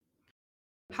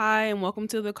Hi, and welcome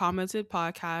to the Commented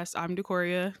Podcast. I'm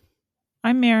Decoria,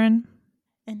 I'm Marin.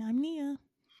 And I'm Nia.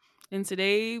 and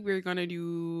today we're gonna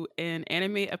do an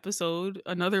anime episode.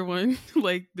 Another one,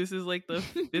 like this is like the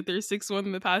fifth or sixth one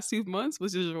in the past 2 months,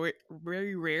 which is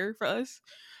very rare for us.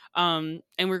 And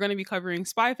we're gonna be covering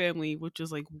Spy Family, which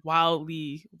is like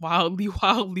wildly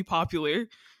popular.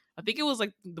 I think it was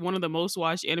like one of the most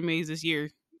watched animes this year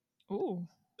Ooh.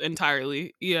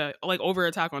 entirely. Yeah, like over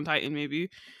Attack on Titan, maybe,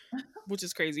 which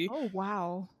is crazy. Oh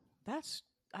wow.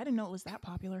 I didn't know it was that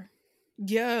popular.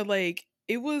 Yeah, like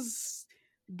it was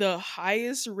the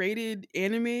highest rated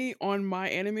anime on my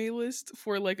anime list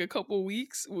for like a couple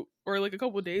weeks or like a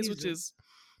couple days, which Jesus.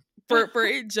 is for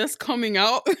it just coming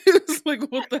out. It's like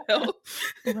what the hell?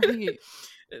 Right.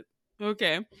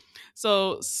 Okay.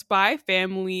 So Spy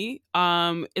Family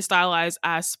is stylized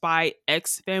as Spy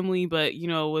X Family, but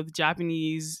with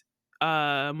Japanese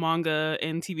manga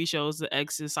and TV shows, the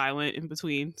X is silent in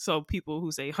between. So people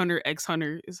who say Hunter X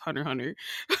Hunter is Hunter Hunter.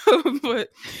 But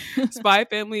Spy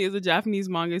Family is a Japanese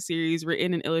manga series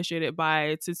written and illustrated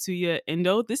by Tetsuya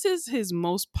Endo. This is his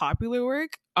most popular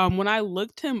work. When I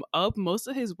looked him up, most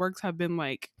of his works have been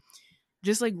like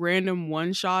just like random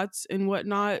one shots and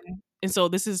whatnot. And so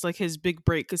this is like his big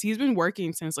break because he's been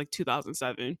working since like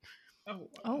 2007. Oh, wow.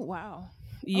 Oh wow.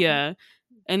 Yeah.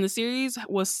 And the series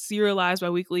was serialized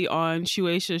bi-weekly on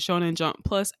Shueisha Shonen Jump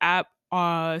Plus app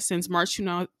since March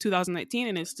 2019,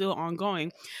 and it's still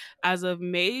ongoing. As of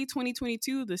May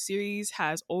 2022, the series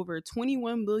has over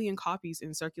 21 million copies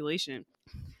in circulation.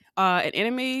 An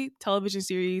anime television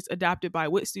series adapted by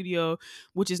Wit Studio,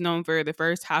 which is known for the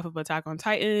first half of Attack on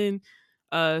Titan,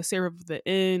 Sarah of the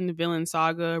End, Villain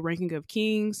Saga, Ranking of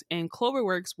Kings, and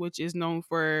Cloverworks, which is known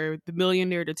for The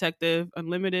Millionaire Detective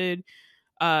Unlimited,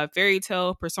 Fairy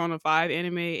Tale, Persona 5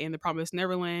 anime, and The Promised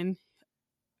Neverland.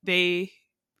 They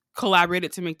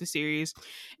collaborated to make the series,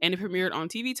 and it premiered on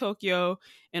TV Tokyo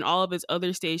and all of its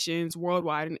other stations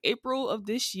worldwide in April of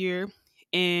this year,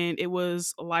 and it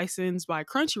was licensed by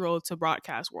Crunchyroll to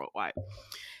broadcast worldwide.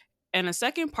 And a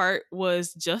second part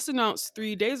was just announced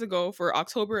 3 days ago for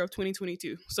October of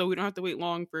 2022, so we don't have to wait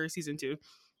long for season 2.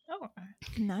 Oh,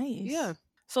 Nice. Yeah.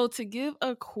 So to give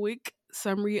a quick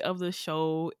summary of the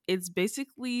show, it's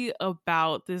basically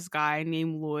about this guy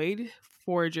named Lloyd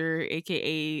Forger,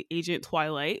 aka Agent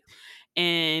Twilight,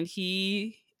 and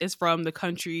he is from the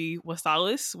country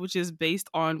Westalis, which is based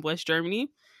on West Germany.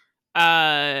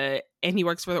 And he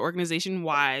works for the organization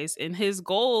WISE, and his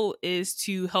goal is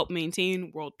to help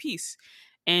maintain world peace.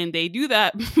 And they do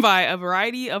that by a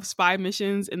variety of spy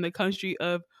missions in the country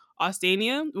of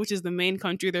Ostania, which is the main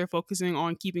country they're focusing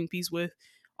on keeping peace with.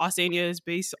 Ostania is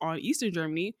based on Eastern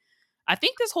Germany. I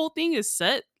think this whole thing is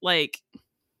set like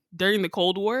during the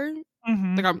Cold War.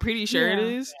 Mm-hmm. Like I'm pretty sure it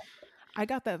Yeah. is. I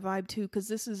got that vibe too, because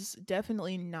this is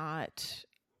definitely not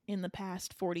in the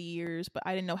past 40 years, but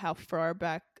I didn't know how far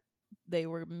back they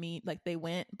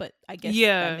went, but I guess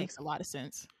Yeah. that makes a lot of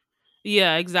sense.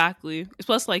 Yeah, exactly.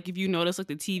 Plus, like if you notice, like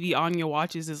the TV on your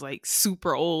watches is like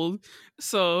super old.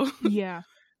 So Yeah.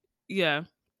 yeah.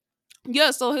 Yeah,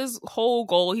 so his whole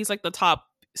goal, he's like the top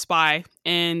spy,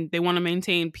 and they want to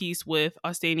maintain peace with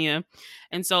Ostania.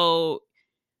 And so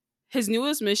his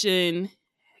newest mission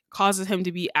causes him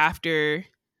to be after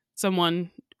someone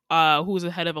who's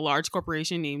the head of a large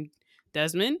corporation named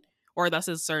Desmond, or that's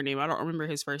his surname. I don't remember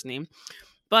his first name.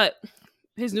 But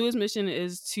his newest mission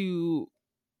is to,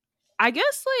 I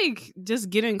guess, like just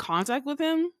get in contact with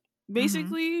him,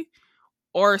 basically.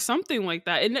 Or something like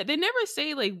that. And they never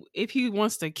say like if he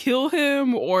wants to kill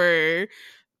him or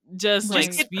just Just like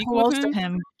Right. get speak close with to him.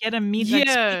 him. Get a meet. Like,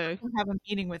 Yeah. have a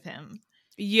meeting with him.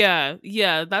 Yeah,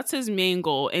 that's his main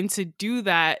goal. And to do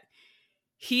that,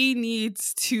 he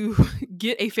needs to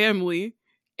get a family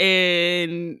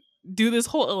and do this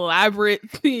whole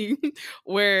elaborate thing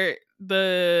where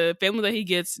the family that he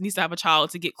gets needs to have a child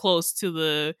to get close to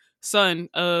the son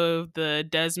of the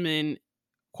Desmond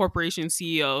Corporation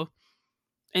CEO.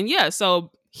 And yeah,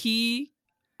 so he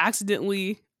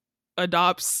accidentally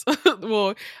adopts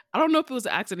well, I don't know if it was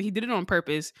an accident. He did it on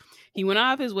purpose. He went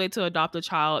out of his way to adopt a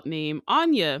child named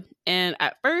Anya. And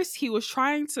at first he was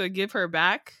trying to give her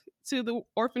back to the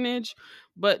orphanage,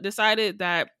 but decided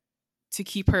that to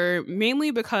keep her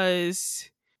mainly because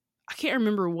I can't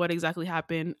remember what exactly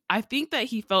happened. I think that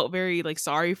he felt very like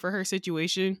sorry for her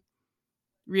situation,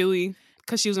 really,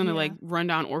 because she was in a like Yeah.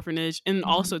 rundown orphanage, and Mhm.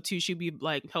 also too she'd be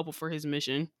like helpful for his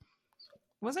mission.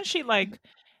 Wasn't she like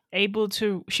able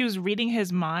to? She was reading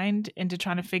his mind into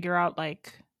trying to figure out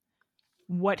like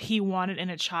what he wanted in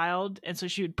a child, and so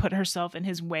she would put herself in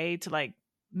his way to like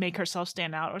make herself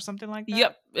stand out or something like that.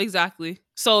 Yep, exactly.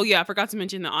 So yeah, I forgot to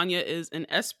mention that Anya is an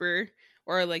Esper,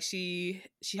 or like she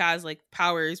has like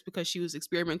powers because she was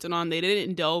experimented on. They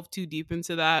didn't delve too deep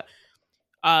into that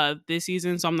this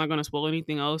season, so I'm not gonna spoil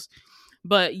anything else.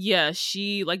 But yeah,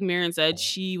 she, like Marin said,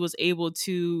 she was able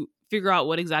to figure out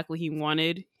what exactly he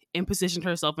wanted and positioned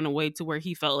herself in a way to where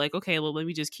he felt like, okay, well, let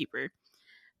me just keep her.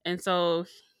 And so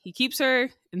he keeps her,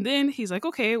 and then he's like,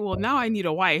 okay, well, now I need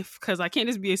a wife because I can't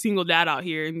just be a single dad out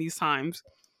here in these times.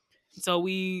 So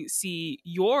we see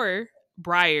Yor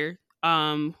Briar,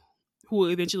 who will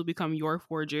eventually become Yor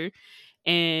Forger,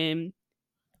 and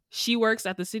she works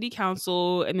at the city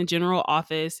council and the general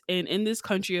office. And in this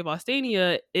country of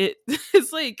Ostania,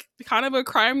 it's like kind of a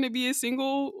crime to be a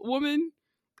single woman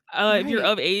if you're Right.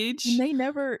 of age. And they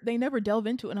never delve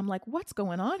into it, and I'm like, what's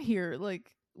going on here?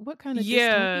 Like, what kind of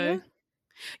Yeah. dystopia?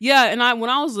 Yeah, and when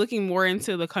I was looking more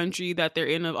into the country that they're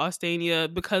in of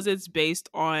Ostania, because it's based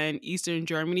on Eastern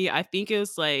Germany, I think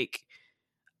it's like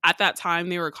at that time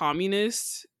they were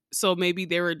communists, so maybe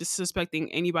they were just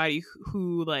suspecting anybody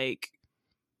who like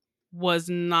was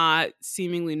not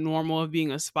seemingly normal of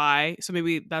being a spy. So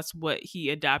maybe that's what he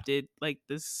adapted, like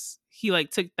this, he like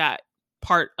took that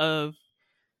part of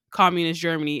communist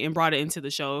Germany and brought it into the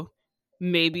show.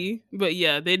 Maybe. But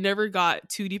yeah, they never got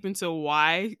too deep into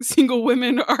why single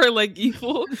women are like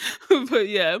evil. But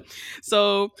yeah.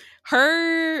 So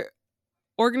her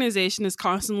organization is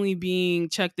constantly being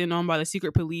checked in on by the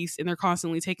secret police, and they're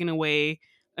constantly taking away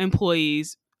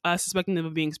employees, suspecting them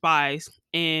of being spies.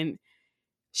 And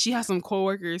she has some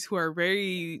coworkers who are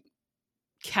very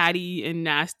catty and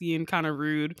nasty and kind of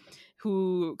rude,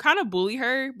 who kind of bully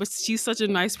her, but she's such a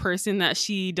nice person that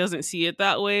she doesn't see it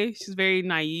that way. She's very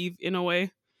naive in a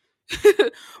way.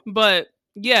 But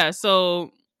yeah,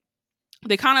 so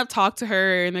they kind of talk to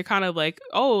her and they're kind of like,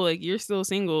 oh, like you're still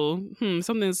single.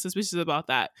 Something suspicious about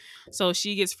that. So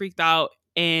she gets freaked out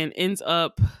and ends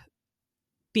up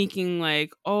thinking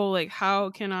like, oh, like how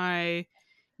can I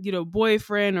get a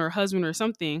boyfriend or husband or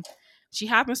something? She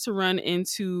happens to run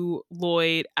into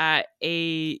Lloyd at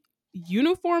a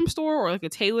uniform store or like a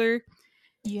tailor.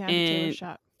 Yeah, the tailor And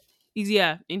shop.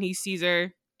 and he sees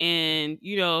her, and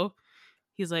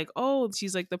he's like, oh,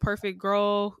 she's like the perfect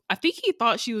girl. I think he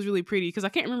thought she was really pretty because I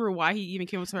can't remember why he even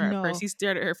came up to her at first. No, He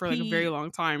stared at her for like a very he.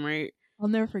 long time, right? I'll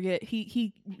never forget.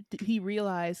 He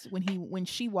realized when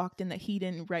she walked in that he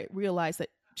didn't realize that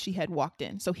she had walked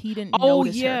in, so he didn't Oh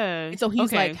notice her. yeah. And so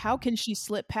he's like, Okay. "How can she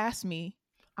slip past me?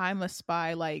 I'm a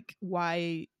spy. Like,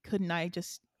 why didn't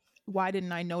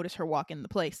I notice her walk in the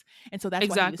place?" And so that's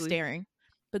why he was Exactly. staring.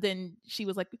 But then she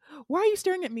was like, "Why are you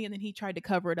staring at me?" And then he tried to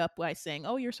cover it up by saying,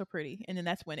 "Oh, you're so pretty." And then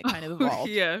that's when it kind of evolved.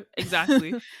 Yeah,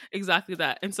 exactly. Exactly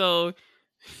that. And so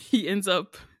he ends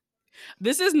up,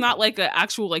 this is not like an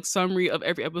actual like summary of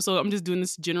every episode. I'm just doing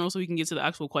this general so we can get to the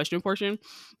actual question portion.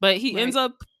 But he ends Right.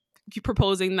 up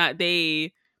proposing that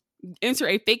they enter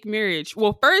a fake marriage.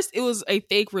 Well, first it was a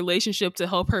fake relationship to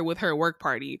help her with her work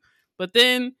party. But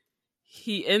then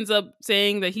he ends up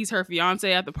saying that he's her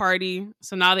fiance at the party.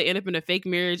 So now they end up in a fake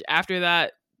marriage after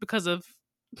that because of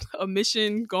a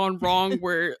mission gone wrong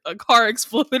where a car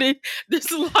exploded. There's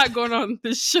a lot going on in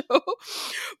this show.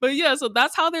 But yeah, so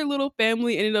that's how their little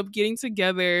family ended up getting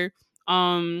together.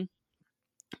 But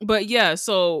yeah,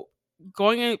 so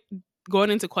going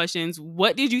into questions,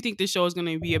 what did you think the show is going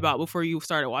to be about before you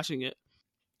started watching it?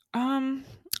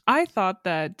 I thought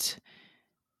that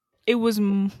it was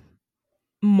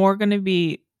more going to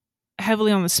be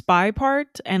heavily on the spy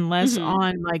part and less Mhm.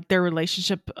 on like their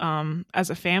relationship as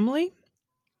a family.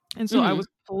 And so I Mhm. was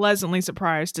pleasantly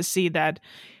surprised to see that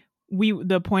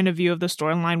the point of view of the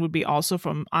storyline would be also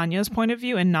from Anya's point of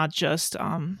view and not just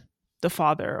the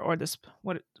father or this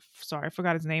I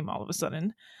forgot his name all of a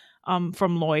sudden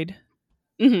from Lloyd.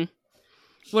 Mhm.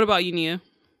 What about you, Nia?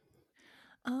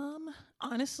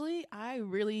 Honestly, I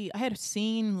had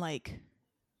seen like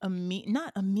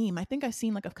not a meme. I think I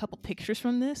seen like a couple pictures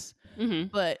from this,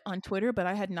 Mhm. but on Twitter, but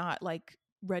I had not like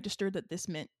registered that this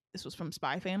meant this was from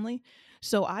Spy Family.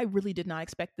 So I really did not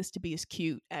expect this to be as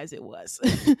cute as it was.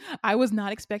 I was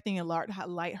not expecting a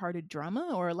lighthearted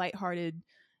drama or a lighthearted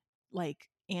like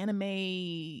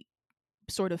anime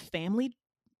sort of family.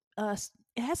 It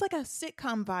has like a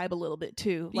sitcom vibe a little bit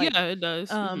too. Like, Yeah, it does.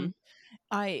 um,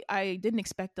 I didn't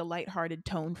expect a lighthearted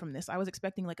tone from this. I was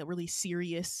expecting like a really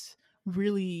serious,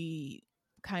 really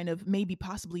kind of maybe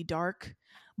possibly dark,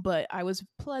 but I was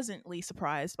pleasantly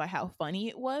surprised by how funny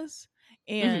it was,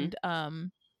 Mhm.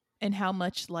 and how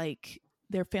much like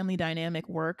their family dynamic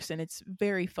works, and it's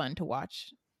very fun to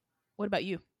watch. What about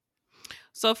you?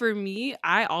 So for me,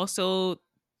 I also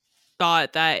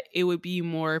thought that it would be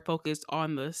more focused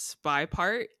on the spy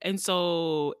part. And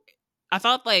so I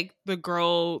thought like the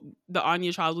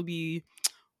Anya child would be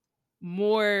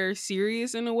more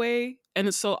serious in a way.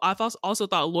 And so I also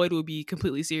thought Lloyd would be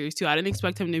completely serious too. I didn't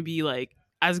expect him to be like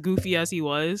as goofy as he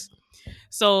was.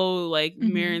 So like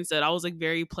Marin said, I was like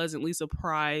very pleasantly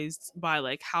surprised by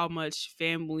like how much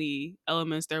family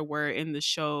elements there were in the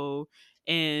show,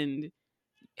 and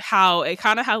how it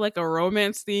kind of had like a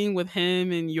romance thing with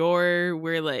him and Yor,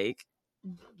 where like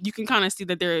you can kind of see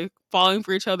that they're falling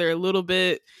for each other a little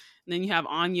bit. And then you have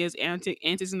Anya's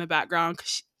antics in the background.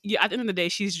 At the end of the day,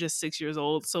 she's just 6 years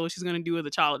old, so she's gonna do what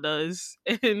the child does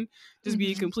and just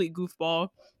be a complete goofball.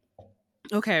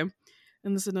 Okay,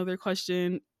 and this is another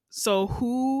question. So,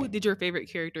 who did your favorite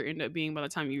character end up being by the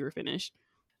time you were finished?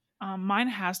 Mine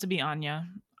has to be Anya,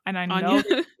 and I Anya?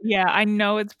 know, yeah, I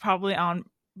know it's probably on.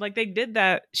 Like they did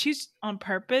that. She's on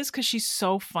purpose because she's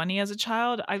so funny as a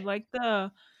child. I like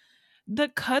the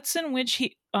cuts in which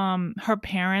her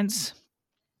parents,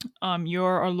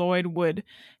 Yor or Lloyd, would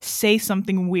say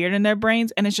something weird in their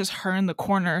brains, and it's just her in the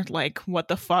corner, like, what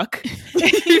the fuck?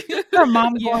 Her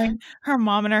mom going, her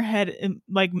mom in her head,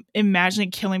 like imagining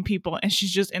killing people, and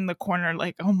she's just in the corner,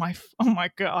 like, oh my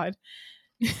god.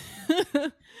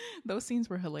 Those scenes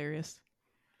were hilarious.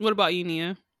 What about you,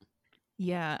 Nia?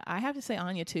 Yeah, I have to say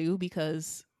Anya too,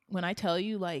 because when I tell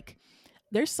you, like,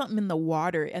 there's something in the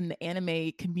water and the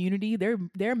anime community.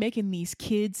 They're making these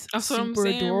kids super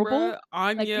adorable. Bruh.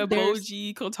 Anya, like,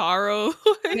 Boji, Kotaro.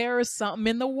 There is something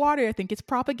in the water. I think it's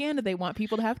propaganda. They want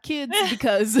people to have kids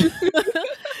because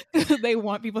they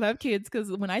want people to have kids. Because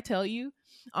when I tell you,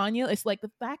 Anya, it's like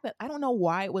the fact that I don't know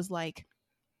why it was like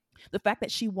the fact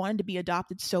that she wanted to be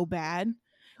adopted so bad,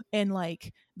 and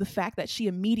like the fact that she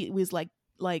immediately was like,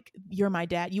 you're my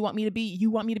dad. You want me to be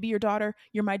your daughter?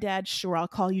 You're my dad. Sure, I'll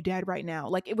call you dad right now.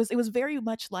 Like it was very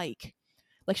much like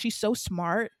she's so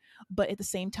smart, but at the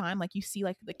same time, like you see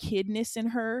like the kidness in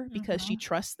her because she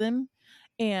trusts them,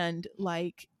 and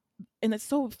it's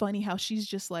so funny how she's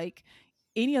just like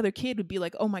any other kid would be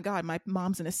like, oh my god, my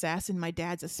mom's an assassin, my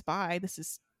dad's a spy. This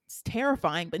is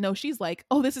terrifying. But no, she's like,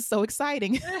 oh, this is so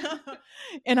exciting.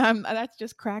 And that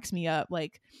just cracks me up.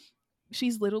 Like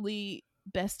she's literally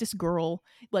bestest girl.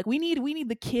 Like we need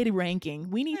the kid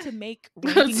ranking. We need to make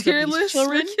rankings a tier of these list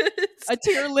children, kids. a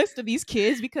tier list of these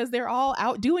kids, because they're all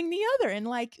outdoing the other, and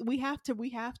like we have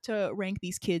to rank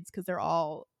these kids because they're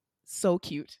all so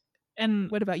cute. And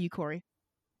what about you, Corey?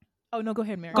 Oh no, go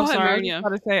ahead, Mary. Go ahead, Mary. I was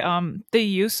about to say, the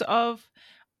use of,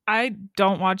 I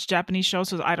don't watch Japanese shows,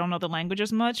 so I don't know the language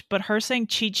as much, but her saying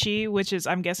Chi-Chi, which is,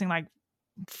 I'm guessing like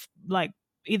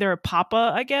either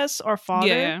papa, I guess, or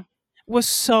father, was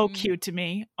so cute to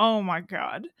me. Oh my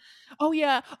god. Oh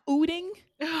yeah, ooting.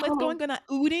 Let's go and gonna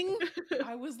ooting.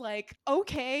 I was like,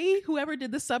 okay, whoever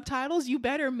did the subtitles, you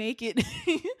better make it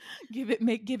give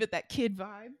it that kid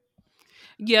vibe.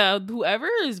 Yeah, whoever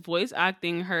is voice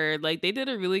acting her, like they did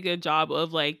a really good job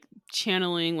of like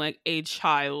channeling like a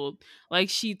child. Like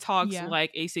she talks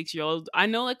like a 6-year-old. I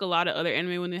know like a lot of other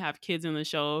anime, when they have kids in the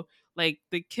show, like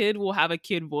the kid will have a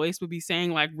kid voice but be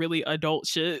saying like really adult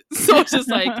shit. So it's just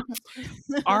like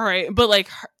all right. But like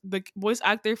the voice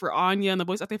actor for Anya and the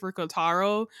voice actor for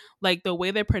Kotaro, like the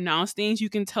way they pronounce things, you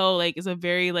can tell like it's a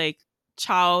very like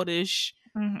childish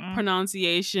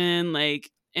pronunciation,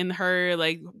 like in her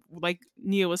like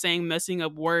Nia was saying, messing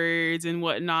up words and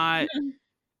whatnot.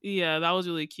 Yeah, that was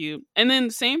really cute. And then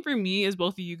same for me as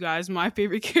both of you guys. My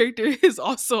favorite character is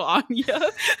also Anya.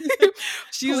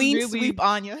 She's Clean really sweep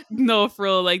Anya. No, for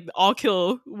real, like all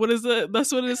kill. What is it?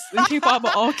 That's what it is in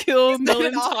K-pop. All kill,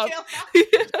 million top. You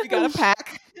got a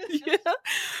pack. Yeah,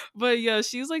 but yeah,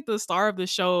 she's like the star of the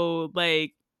show.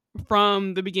 Like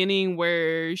from the beginning,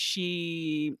 where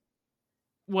she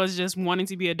was just wanting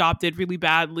to be adopted really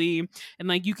badly, and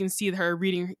like you can see her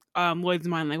reading Lloyd's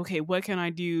mind, like, okay, what can I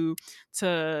do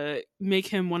to make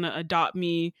him want to adopt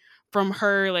me, from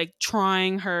her like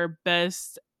trying her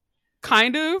best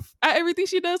kind of at everything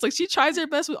she does. Like she tries her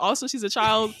best, but also she's a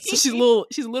child, so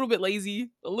she's a little bit lazy,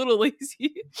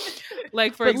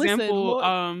 like for example,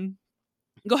 listen,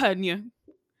 go ahead, Nia.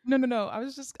 No.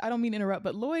 I don't mean to interrupt,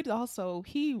 but Lloyd also,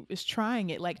 he is trying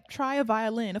it. Like, try a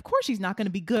violin. Of course, he's not going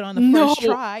to be good on the first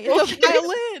try. It's a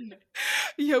violin.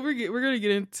 Yeah, we're gonna get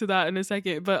into that in a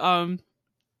second, but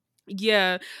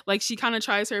yeah, like she kind of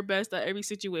tries her best at every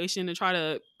situation to try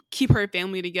to keep her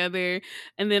family together,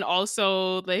 and then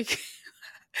also like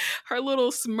her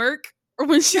little smirk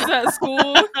when she's at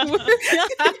school,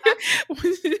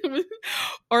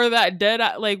 or that dead,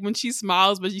 like when she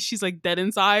smiles but she's like dead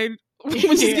inside when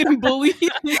she's getting bullied.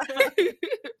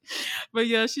 But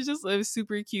yeah, she's just a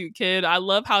super cute kid. I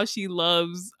love how she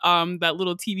loves that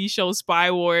little TV show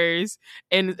Spy Wars,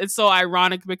 and it's so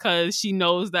ironic because she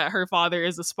knows that her father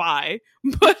is a spy,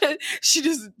 but she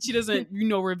doesn't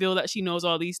reveal that she knows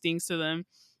all these things to them.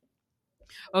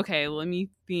 Okay, let me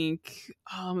think.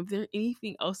 Is there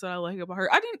anything else that I like about her?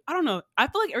 I don't know. I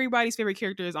feel like everybody's favorite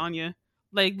character is Anya.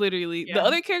 Like literally, the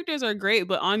other characters are great,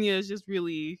 but Anya is just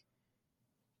really,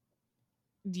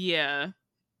 yeah.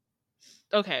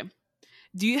 Okay.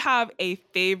 Do you have a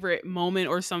favorite moment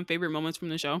or some favorite moments from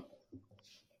the show?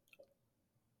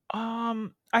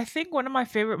 I think one of my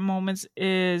favorite moments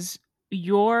is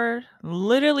you're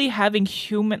literally having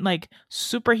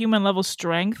superhuman level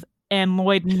strength and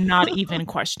Lloyd not even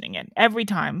questioning it every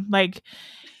time. Like,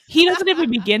 he doesn't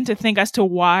even begin to think as to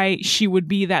why she would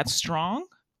be that strong.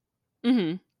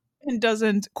 Mm-hmm. And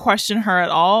doesn't question her at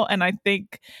all. And I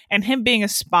think, and him being a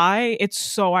spy, it's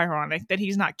so ironic that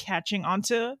he's not catching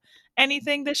onto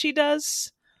anything that she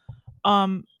does.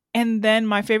 And then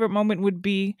my favorite moment would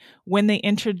be when they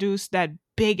introduce that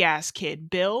big ass kid,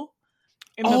 Bill.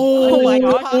 Oh my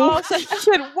god!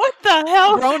 What the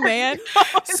hell, grown man?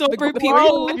 So for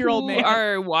people who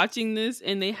are watching this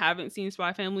and they haven't seen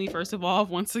Spy Family, first of all,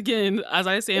 once again, as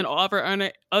I say in all of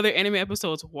our other anime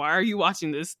episodes, why are you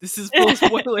watching this? This is full of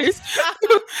spoilers,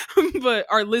 but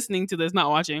are listening to this, not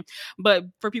watching. But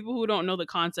for people who don't know the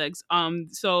context,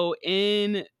 so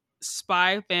in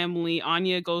Spy Family,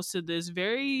 Anya goes to this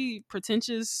very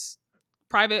pretentious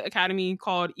private academy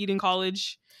called Eden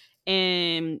College,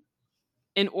 and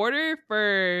in order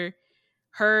for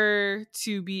her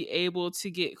to be able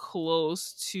to get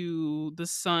close to the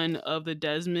son of the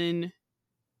Desmond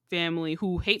family,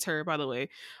 who hates her, by the way,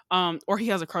 or he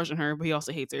has a crush on her, but he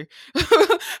also hates her.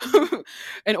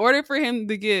 in order for Anya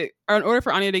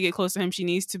to get close to him, she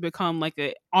needs to become like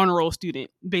an honor roll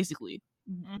student, basically.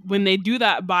 Mm-hmm. When they do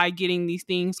that by getting these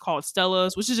things called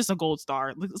Stellas, which is just a gold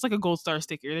star. It's like a gold star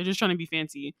sticker. They're just trying to be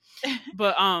fancy.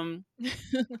 But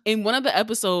in one of the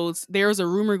episodes, there was a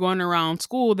rumor going around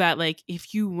school that like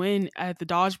if you win at the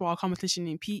dodgeball competition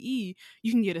in PE,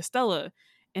 you can get a Stella.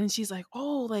 And she's like,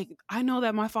 oh, like, I know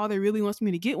that my father really wants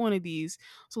me to get one of these.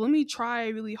 So let me try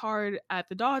really hard at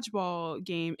the dodgeball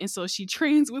game. And so she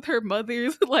trains with her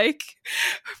mother's, like,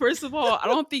 first of all, I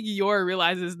don't think Yor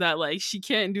realizes that, like, she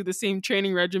can't do the same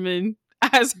training regimen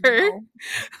as her.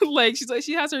 No. Like,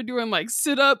 she has her doing, like,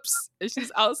 sit-ups. And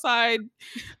she's outside.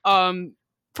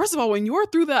 First of all, when Yor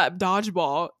threw that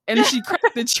dodgeball and she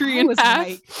cracked the tree in half.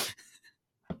 Right.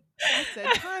 I said,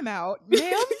 time out,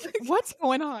 ma'am. What's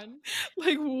going on?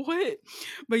 Like, what?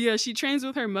 But yeah, she trains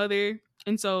with her mother.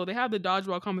 And so they have the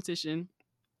dodgeball competition.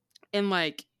 And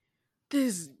like,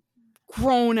 this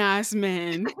grown ass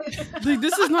man. Like,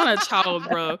 this is not a child,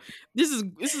 bro. This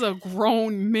is a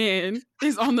grown man.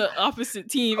 He's on the opposite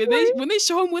team. And when they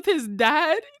show him with his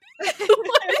dad,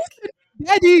 like,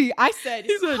 daddy. I said,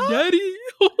 he's a daddy.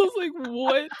 I was like,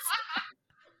 what?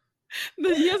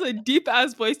 He has a deep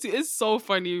ass voice too. It's so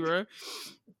funny, bro.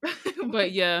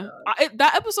 But yeah,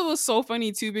 that episode was so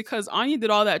funny too because Anya did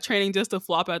all that training just to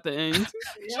flop at the end.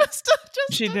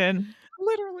 She did,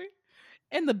 literally.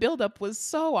 And the buildup was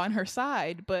so on her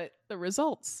side, but the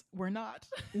results were not.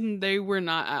 They were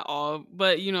not at all.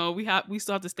 But you know, we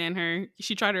still have to stand her.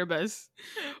 She tried her best.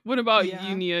 What about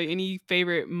you, Nia? Any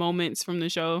favorite moments from the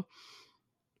show?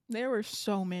 There were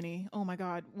so many. Oh my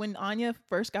God. When Anya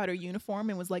first got her uniform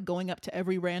and was like going up to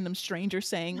every random stranger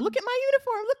saying, look at my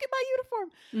uniform, look at my uniform.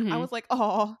 Mm-hmm. I was like,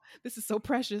 oh, this is so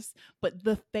precious. But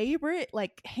the favorite,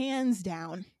 like hands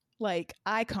down, like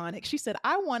iconic. She said,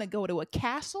 I want to go to a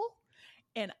castle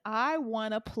and I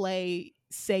want to play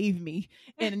Save Me.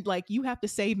 And like, you have to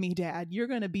save me, Dad. You're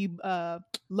going to be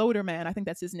Loaderman. I think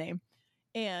that's his name.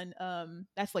 And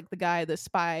that's like the guy, the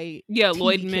spy. Yeah,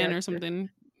 Lloyd Man or something.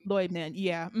 Lloyd Man,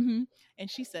 yeah. Mm-hmm. And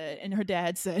she said, and her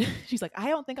dad said, she's like, I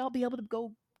don't think I'll be able to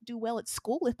go do well at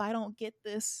school if I don't get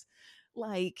this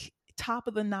like top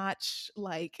of the notch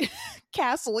like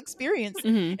castle experience.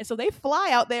 Mm-hmm. And so they fly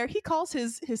out there. He calls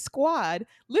his squad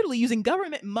literally using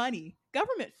government money,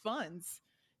 government funds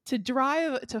to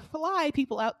fly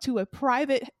people out to a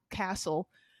private castle.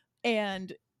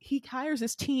 And he hires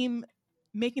this team,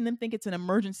 making them think it's an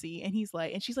emergency. And she's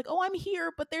like, oh, I'm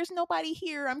here, but there's nobody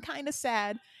here. I'm kind of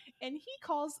sad. And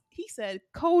he said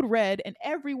code red, and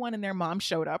everyone and their mom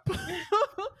showed up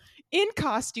in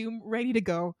costume, ready to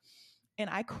go. And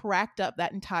I cracked up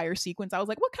that entire sequence. I was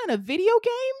like, what kind of video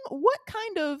game? What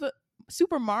kind of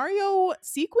Super Mario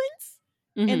sequence?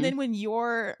 Mm-hmm. And then when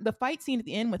the fight scene at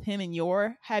the end with him and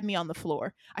Yor had me on the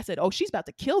floor, I said, oh, she's about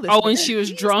to kill this. Oh, when she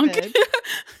was drunk.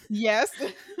 Yes.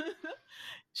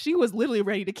 She was literally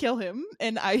ready to kill him,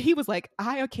 and he was like,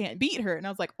 I can't beat her, and I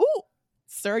was like, "Ooh,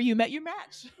 sir, you met your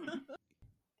match."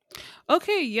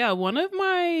 Okay, yeah. One of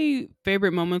my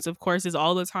favorite moments, of course, is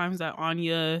all the times that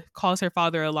Anya calls her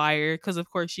father a liar, because of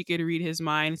course she could read his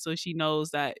mind, so she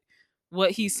knows that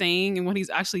what he's saying and what he's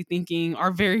actually thinking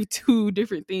are very two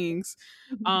different things.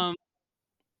 Um,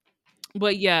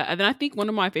 but yeah, and then I think one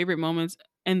of my favorite moments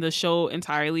in the show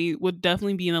entirely would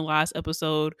definitely be in the last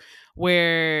episode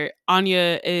where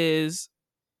Anya is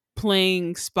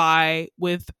playing spy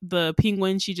with the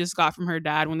penguin she just got from her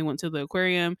dad when they went to the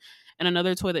aquarium, and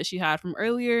another toy that she had from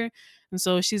earlier. And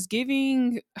so she's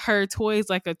giving her toys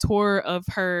like a tour of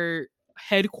her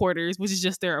headquarters, which is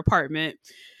just their apartment.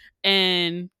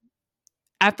 And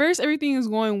at first everything is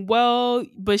going well,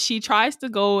 but she tries to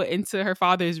go into her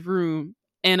father's room,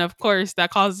 and of course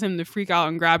that causes him to freak out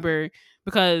and grab her,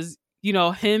 because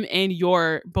him and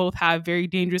Yor both have very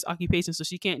dangerous occupations, so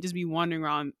she can't just be wandering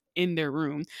around in their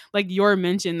room. Like Yor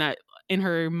mentioned that in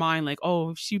her mind, like,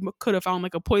 oh, she could have found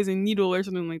like a poison needle or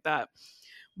something like that.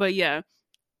 But yeah,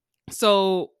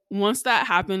 so once that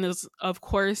happened, is of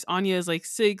course Anya is like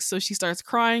 6, so she starts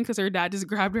crying because her dad just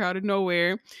grabbed her out of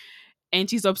nowhere, and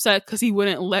she's upset because he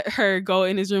wouldn't let her go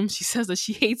in his room. She says that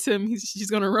she hates him.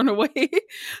 She's gonna run away,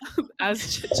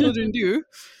 as children do.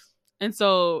 And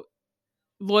so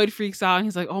Lloyd freaks out and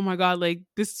he's like, "Oh my god, like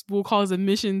this will cause a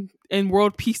mission and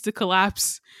world peace to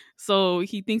collapse." So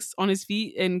he thinks on his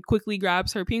feet and quickly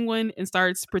grabs her penguin and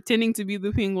starts pretending to be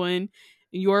the penguin.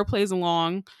 And Yor plays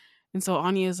along, and so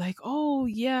Anya is like, "Oh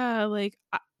yeah, like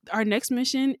our next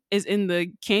mission is in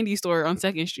the candy store on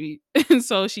 2nd Street." And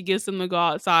so she gets them to go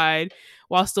outside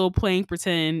while still playing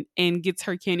pretend and gets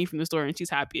her candy from the store, and she's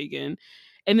happy again.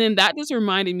 And then that just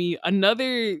reminded me,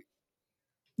 another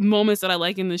moments that I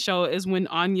like in the show is when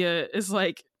Anya is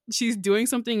like, she's doing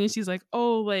something and she's like,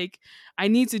 "Oh, like I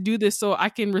need to do this so I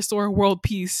can restore world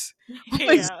peace."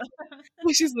 Like, Yeah.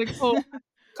 she's like, "Oh,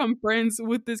 become friends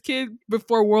with this kid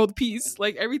before world peace."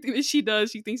 Like everything that she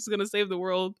does, she thinks she's gonna save the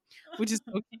world, which is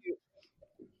so cute.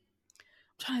 I'm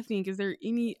trying to think, is there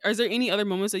any other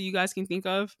moments that you guys can think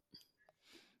of?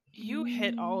 You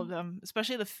hit all of them,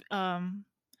 especially the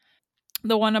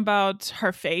one about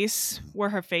her face, where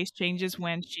her face changes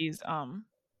when she's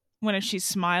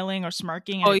smiling or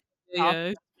smirking, and Oh it's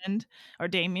yeah, Desmond or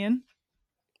Damien.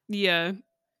 yeah.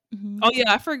 Mhm. Oh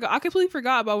yeah, I completely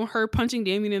forgot about her punching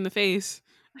Damien in the face.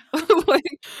 Like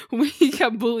when he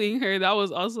kept bullying her, that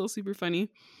was also super funny.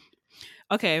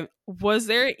 Okay, was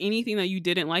there anything that you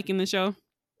didn't like in the show?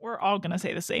 We're all gonna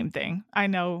say the same thing. I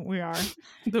know we are.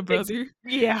 The brother.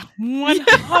 Yeah,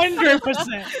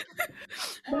 100%.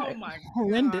 Oh my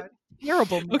Horrendous. god.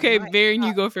 Terrible. Man. Okay, My Baron, you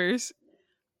God. go first.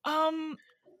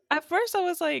 At first I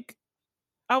was like,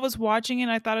 I was watching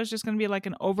and I thought it was just gonna be like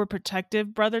an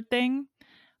overprotective brother thing.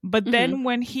 But then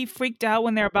when he freaked out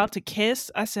when they're about to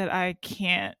kiss, I said, I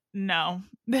can't. No.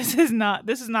 This is not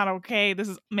okay. This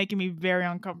is making me very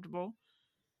uncomfortable.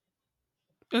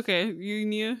 Okay, you,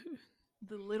 Nia.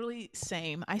 The literally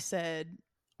same. I said,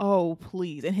 "Oh,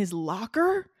 please." In his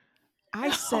locker?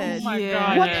 I said, my Yeah.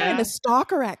 god. what yeah. kind of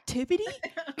stalker activity?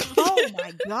 Oh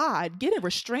my God. Get a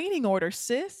restraining order,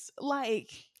 sis. Like,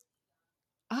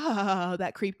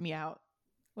 that creeped me out.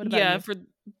 What about Yeah, you? for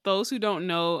those who don't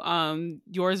know,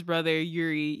 Yor's brother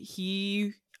Yuri,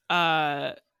 he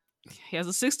has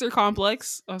a sister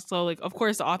complex. So like of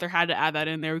course the author had to add that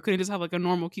in there. We couldn't just have like a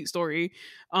normal cute story.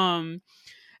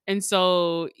 And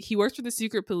so he works for the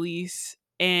secret police,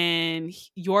 and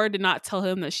Yor did not tell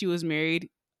him that she was married.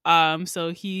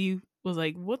 So he was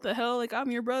like, "What the hell? Like,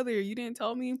 I'm your brother. You didn't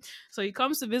tell me." So he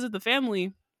comes to visit the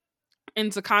family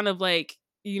and to kind of like,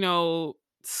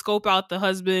 scope out the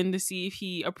husband to see if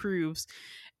he approves.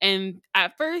 And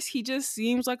at first, he just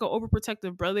seems like an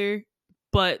overprotective brother,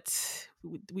 but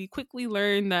we quickly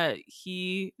learn that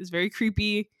he is very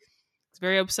creepy. He's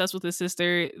very obsessed with his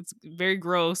sister. It's very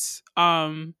gross.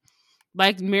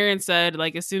 Like Marin said,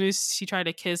 like as soon as she tried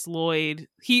to kiss Lloyd,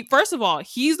 first of all,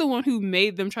 he's the one who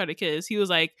made them try to kiss. He was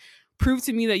like, "Prove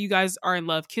to me that you guys are in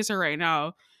love. Kiss her right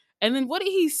now." And then what did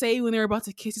he say when they were about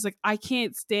to kiss? He's like, "I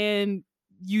can't stand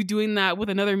you doing that with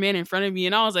another man in front of me."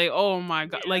 And I was like, "Oh my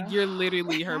god!" Like you're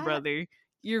literally her brother.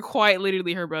 You're quite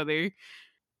literally her brother.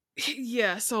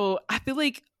 Yeah. So I feel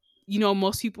like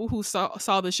most people who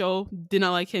saw the show did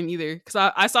not like him either,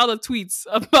 because I saw the tweets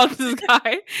about this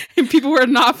guy and people were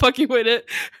not fucking with it.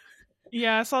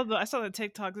 Yeah, I saw the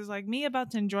TikToks. It's like me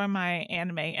about to enjoy my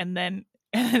anime, and then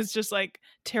it's just like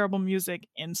terrible music,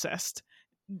 incest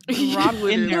dropped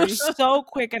in there Literally. so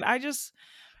quick. And I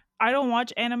don't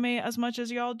watch anime as much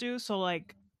as y'all do, so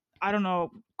like I don't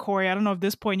know, Corey. I don't know if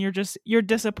this point you're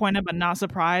disappointed but not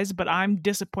surprised, but I'm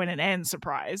disappointed and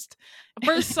surprised.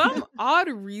 For some odd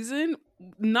reason,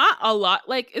 not a lot.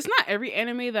 Like, it's not every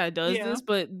anime that does Yeah. this,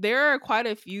 but there are quite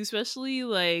a few, especially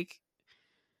like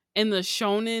in the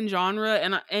shonen genre,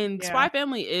 and Yeah. Spy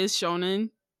Family is shonen.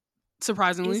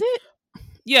 Surprisingly, Is it?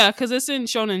 yeah, because it's in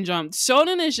Shonen Jump.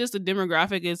 Shonen is just the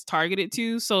demographic it's targeted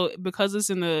to, so because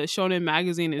it's in the Shonen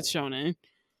magazine, it's shonen.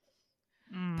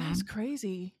 That's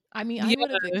crazy. I mean, I Yeah.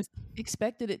 would have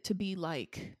expected it to be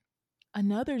like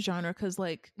another genre because,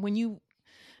 like, when you,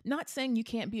 not saying you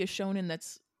can't be a shonen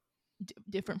that's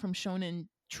different from shonen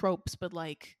tropes, but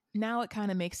like now it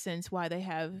kind of makes sense why they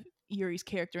have Yuri's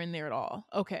character in there at all.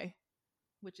 Okay.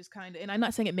 Which is kind of, and I'm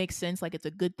not saying it makes sense like it's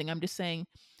a good thing. I'm just saying,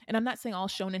 and I'm not saying all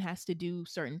shonen has to do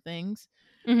certain things,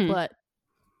 Mhm. but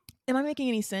am I making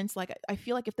any sense? Like, I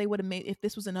feel like if they would have made, if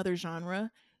this was another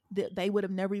genre, they would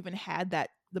have never even had that,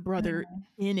 the brother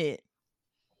in it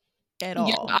at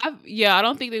all. I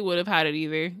don't think they would have had it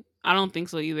either. I don't think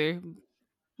so either.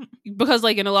 Because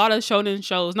like in a lot of shonen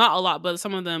shows, not a lot, but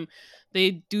some of them,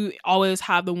 they do always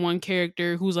have the one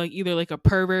character who's like either like a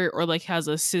pervert or like has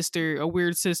a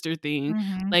weird sister thing.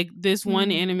 Mhm. Like this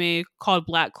one anime called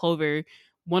Black Clover,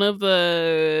 one of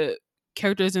the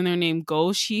characters in there named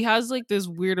Ghost, she has like this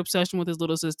weird obsession with his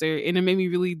little sister, and it made me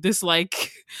really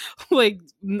dislike like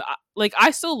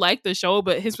I still like the show,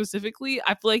 but him specifically,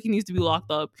 I feel like he needs to be locked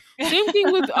up. Same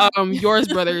thing with yours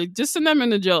brother, just send them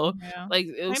into jail. Yeah. Like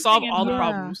it'll Same solve thing all the Yeah.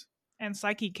 problems. And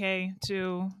Psyche K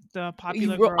too, the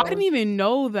popular Bro, girl. I didn't even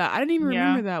know that. I didn't even Yeah.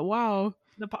 remember that. Wow.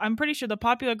 I'm pretty sure the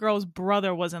popular girl's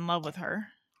brother was in love with her.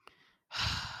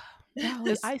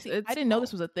 Golly, I didn't know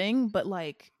this was a thing, but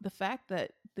like the fact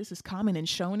that this is common in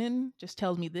shonen just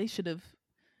tells me they should have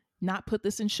not put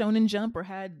this in Shonen Jump or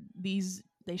had these.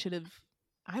 They should have.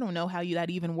 I don't know how that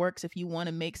even works if you want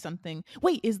to make something.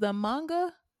 Wait, is the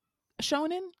manga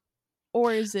shonen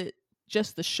or is it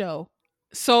just the show?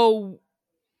 So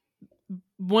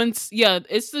it's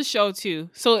the show too.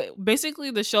 So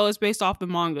basically the show is based off the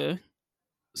manga.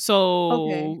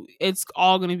 So it's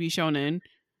all gonna be shonen.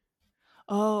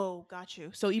 Oh, got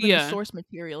you. So even the source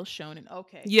material is shonen.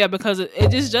 Okay. Yeah, because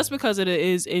it is just because it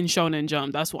is in Shonen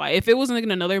Jump. That's why. If it wasn't like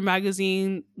in another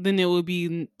magazine, then it would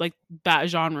be like that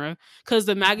genre. Because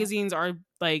the magazines are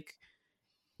like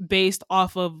based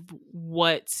off of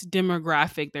what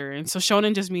demographic they're in. So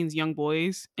Shonen just means young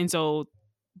boys, and so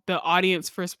the audience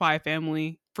for Spy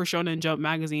Family for Shonen Jump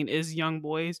magazine is young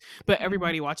boys, but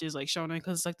everybody watches like Shonen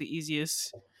because it's like the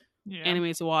easiest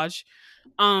anime to watch.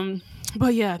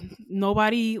 But yeah,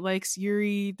 nobody likes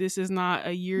Yuri. This is not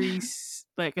a Yuri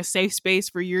like a safe space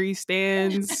for Yuri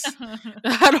stans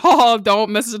at all.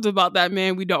 Don't message about that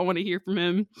man. We don't want to hear from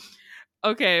him.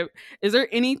 Okay, is there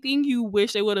anything you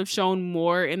wish they would have shown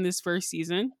more in this first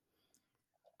season?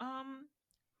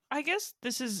 I guess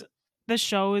the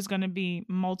show is going to be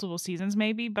multiple seasons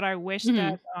maybe, but I wish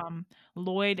that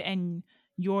Lloyd and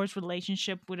Yor's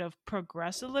relationship would have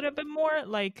progressed a little bit more.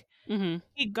 Like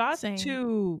he got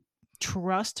to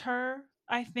trust her.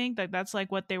 I think like that's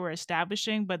like what they were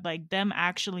establishing, but like them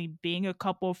actually being a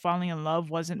couple falling in love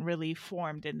wasn't really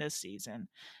formed in this season.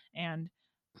 And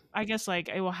I guess like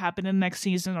it will happen in the next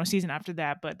season or season after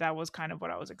that, but that was kind of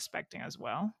what I was expecting as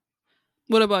well.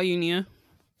 What about you, Nia?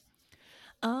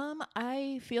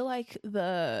 I feel like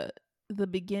the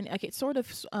beginning, like it's sort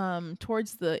of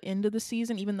towards the end of the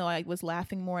season, even though I was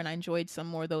laughing more and I enjoyed some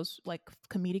more of those like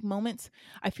comedic moments,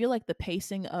 I feel like the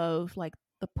pacing of like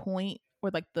the point or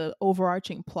like the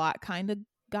overarching plot kind of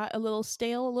got a little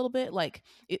stale a little bit. Like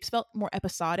it felt more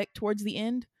episodic towards the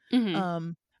end.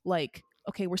 Like,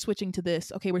 okay, we're switching to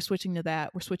this, okay, we're switching to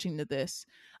that, we're switching to this.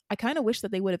 I kind of wish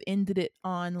that they would have ended it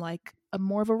on like a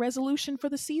more of a resolution for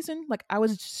the season. Like I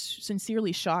was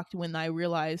sincerely shocked when I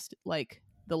realized like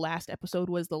the last episode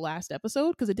was the last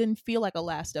episode, because it didn't feel like a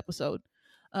last episode.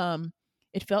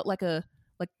 It felt like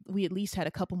we at least had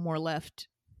a couple more left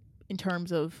in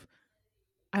terms of,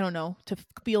 I don't know, to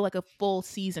feel like a full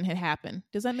season had happened.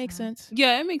 Does that make sense?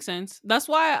 Yeah, it makes sense. That's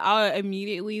why I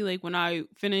immediately, like when I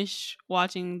finished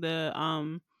watching the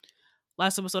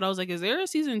last episode, I was like, is there a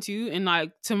season 2? And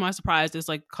like to my surprise, it's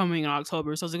like coming in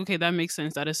October. So I was like, okay, that makes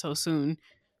sense that is so soon.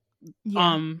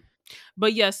 Yeah.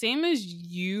 But yeah, same as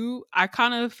you, I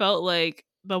kind of felt like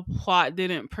the plot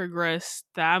didn't progress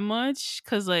that much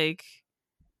because like,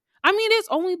 I mean, it's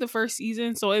only the first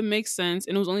season, so it makes sense,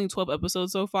 and it was only 12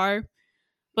 episodes so far.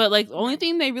 But like the only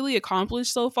thing they really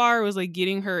accomplished so far was like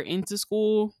getting her into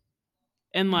school,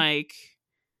 and like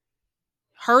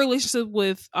her relationship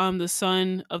with the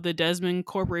son of the Desmond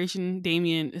Corporation,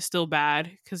 Damien, is still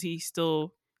bad because he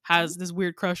still has this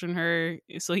weird crush on her,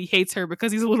 so he hates her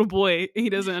because he's a little boy and he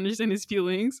doesn't understand his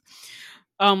feelings.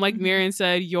 Like Marion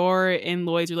said, Yor and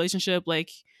Lloyd's relationship, like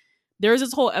there's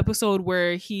this whole episode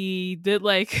where he did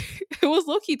like it was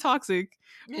low-key toxic,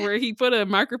 where he put a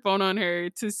microphone on her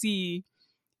to see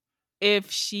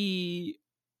if she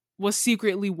was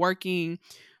secretly working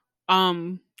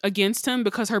against him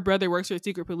because her brother works for the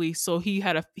secret police. So he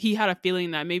had a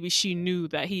feeling that maybe she knew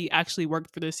that he actually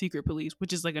worked for the secret police,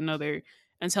 which is like another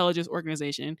intelligence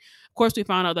organization. Of course, we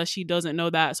found out that she doesn't know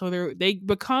that. So they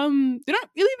don't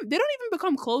even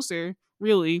become closer,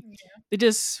 really.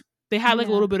 Yeah. They had like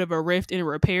a little bit of a rift in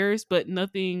repairs, but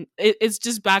nothing. It's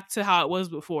just back to how it was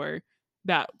before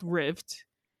that rift.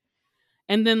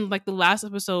 And then like the last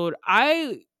episode,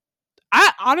 I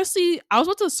honestly, I was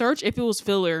about to search if it was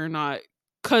filler or not,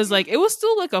 because like it was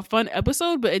still like a fun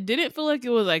episode, but it didn't feel like it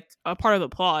was like a part of the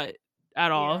plot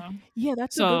at all. Yeah,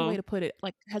 that's a good way to put it.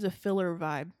 Like, has a filler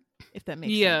vibe, if that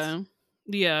makes sense.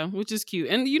 Yeah, which is cute.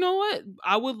 And you know what?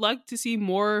 I would like to see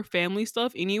more family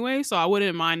stuff anyway, so I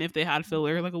wouldn't mind if they had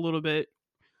filler like a little bit.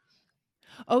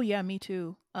 Oh yeah, me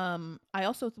too. I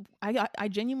also I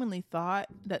genuinely thought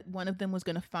that one of them was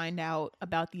going to find out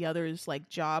about the other's like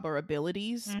job or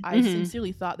abilities. Mhm. I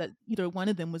sincerely thought that either one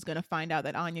of them was going to find out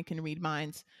that Anya can read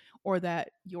minds, or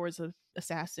that Yor's a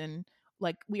assassin.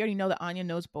 Like, we already know that Anya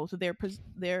knows both of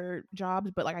their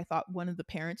jobs, but like I thought one of the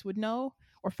parents would know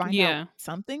or find out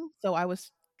something. So I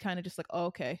was kind of just like, oh,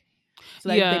 okay. So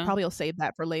they probably will save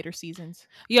that for later seasons.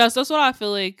 Yeah, so that's what I feel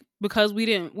like, because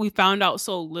we found out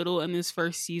so little in this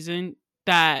first season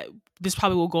that this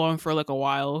probably will go on for like a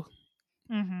while.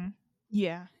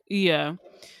 Yeah. Yeah.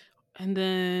 And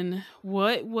then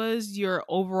what was your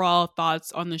overall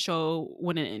thoughts on the show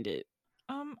when it ended?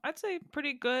 I'd say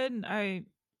pretty good.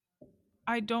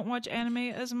 I don't watch anime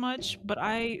as much, but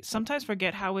I sometimes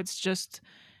forget how it's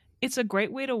a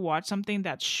great way to watch something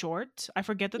that's short. I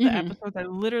forget that the episodes are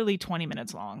literally 20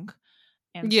 minutes long.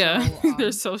 And so,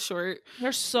 they're so short.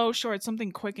 They're so short,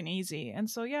 something quick and easy. And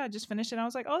so yeah, I just finished it. I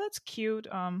was like, oh, that's cute.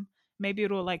 Maybe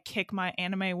it'll like kick my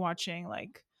anime watching,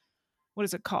 like, what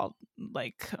is it called?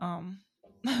 Like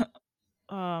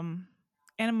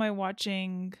anime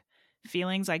watching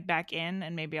feelings like back in,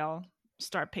 and maybe I'll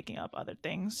start picking up other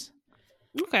things.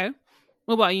 Okay.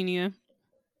 What about you, Nia?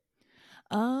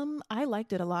 I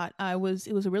liked it a lot. It was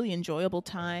a really enjoyable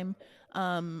time.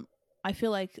 I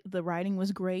feel like the writing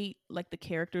was great, like the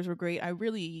characters were great. I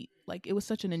really like it was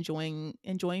such an enjoying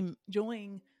is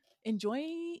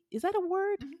that a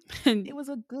word? It was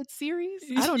a good series.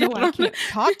 I don't know why I can't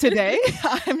talk today.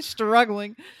 I'm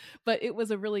struggling. But it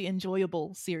was a really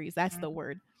enjoyable series. That's the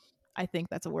word. I think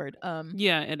that's a word.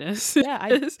 Yeah, it is. Yeah,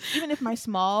 even if my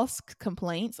small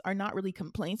complaints are not really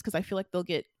complaints, because I feel like they'll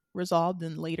get resolved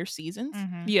in later seasons.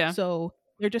 Yeah. So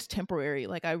they're just temporary.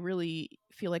 like I really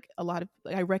feel like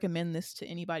I recommend this to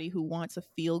anybody who wants a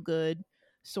feel good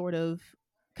sort of,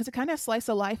 because it kind of slice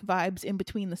of life vibes in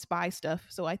between the spy stuff.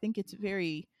 So I think it's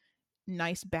very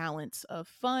nice balance of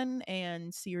fun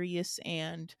and serious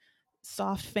and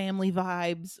soft family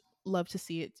vibes. Love to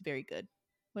see it. It's very good.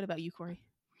 What about you, Corey?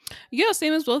 Yeah,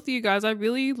 same as both of you guys. I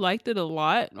really liked it a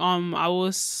lot. I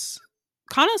was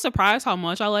kind of surprised how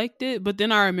much I liked it, but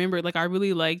then I remembered like I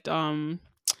really liked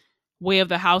Way of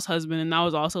the House Husband, and that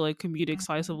was also like comedic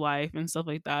slice of life and stuff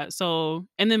like that. So,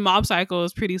 and then Mob Psycho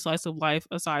is pretty slice of life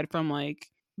aside from like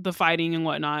the fighting and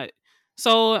whatnot.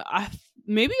 So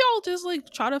maybe I'll just like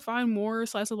try to find more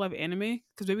slice of life anime,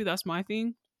 because maybe that's my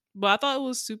thing. But I thought it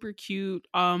was super cute.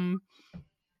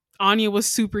 Anya was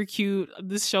super cute.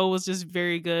 This show was just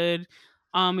very good.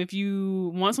 If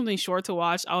you want something short to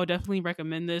watch, I would definitely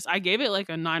recommend this. I gave it like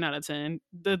a 9 out of 10.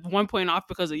 The 1 point off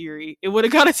because of Yuri. It would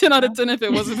have got a 10 out of 10 if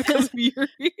it wasn't because of Yuri.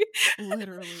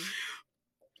 Literally.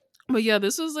 But yeah,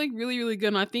 this was like really, really good.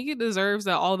 And I think it deserves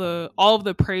that all of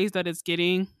the praise that it's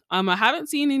getting. I haven't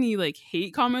seen any like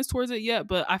hate comments towards it yet,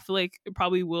 but I feel like it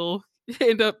probably will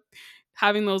end up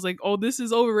having those like, oh, this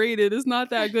is overrated, it's not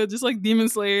that good, just like Demon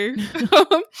Slayer.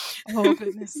 Oh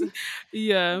goodness.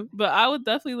 Yeah, but I would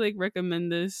definitely like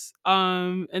recommend this.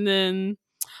 And then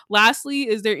lastly,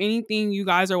 is there anything you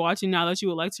guys are watching now that you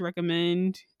would like to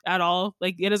recommend at all?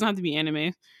 Like, it doesn't have to be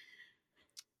anime.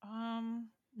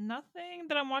 Nothing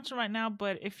that I'm watching right now,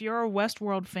 but if you're a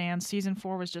Westworld fan, season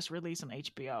 4 was just released on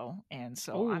HBO, and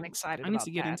so I'm excited. I need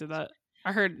to get into that.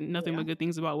 I heard nothing but good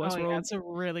things about Westworld. Oh, yeah, it's a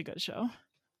really good show.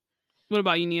 What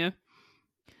about you, Nia?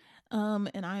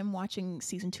 And I'm watching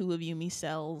season 2 of Yumi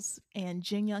Cells, and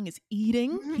Jin Young is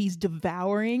eating. He's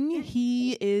devouring.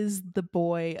 He is the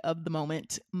boy of the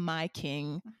moment, my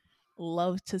king.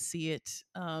 Love to see it.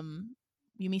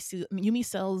 Yumi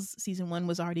Cells season 1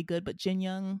 was already good, but Jin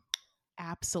Young,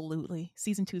 Absolutely.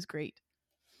 Season 2 is great.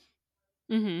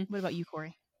 Mm-hmm. What about you,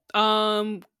 Corey?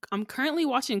 I'm currently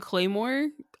watching Claymore.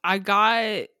 I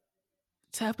got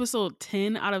to episode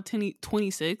 10 out of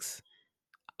 26.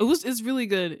 It's really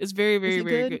good. It's very, very,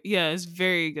 very good? Yeah, it's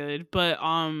very good. But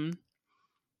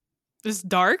it's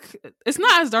dark. It's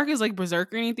not as dark as like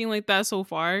Berserk or anything like that so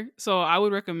far. So I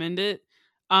would recommend it.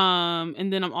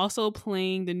 And then I'm also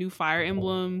playing the new Fire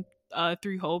Emblem,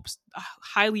 Three Hopes. I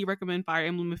highly recommend Fire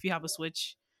Emblem if you have a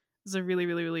Switch. It's a really,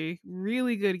 really, really,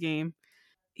 really good game.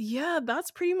 Yeah,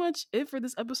 that's pretty much it for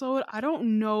this episode. I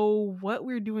don't know what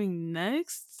we're doing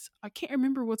next. I can't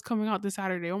remember what's coming out this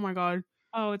Saturday. Oh my god.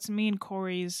 Oh, it's me and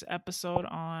Corey's episode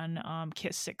on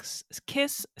Kiss Sixth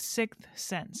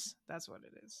Sense. That's what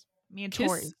it is. Me and Kiss?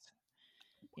 Tori's.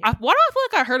 Why do I feel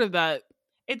like I heard of that?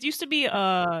 It used to be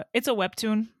it's a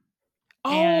webtoon.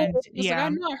 Oh, and yeah. Like, I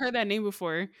know I heard that name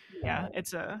before. Yeah,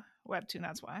 it's a webtoon.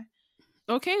 That's why.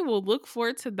 Okay, well, look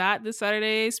forward to that this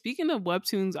Saturday. Speaking of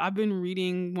webtoons, I've been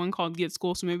reading one called Get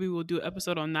School, so maybe we'll do an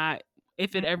episode on that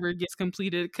if it ever gets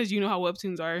completed, because you know how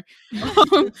webtoons are.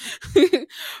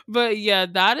 But yeah,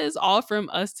 that is all from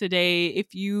us today.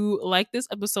 If you like this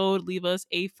episode, leave us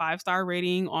a 5-star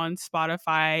rating on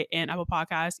Spotify and Apple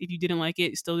Podcasts. If you didn't like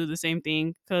it, still do the same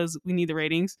thing because we need the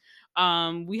ratings.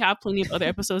 We have plenty of other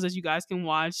episodes that you guys can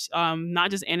watch. Not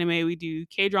just anime, we do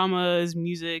K-dramas,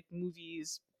 music,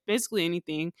 movies, basically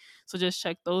anything. So just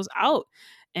check those out.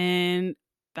 And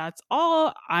that's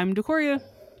all. I'm Decoria.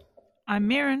 I'm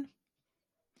Mirren.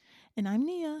 And I'm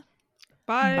Nia.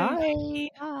 Bye. Bye.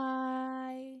 Bye.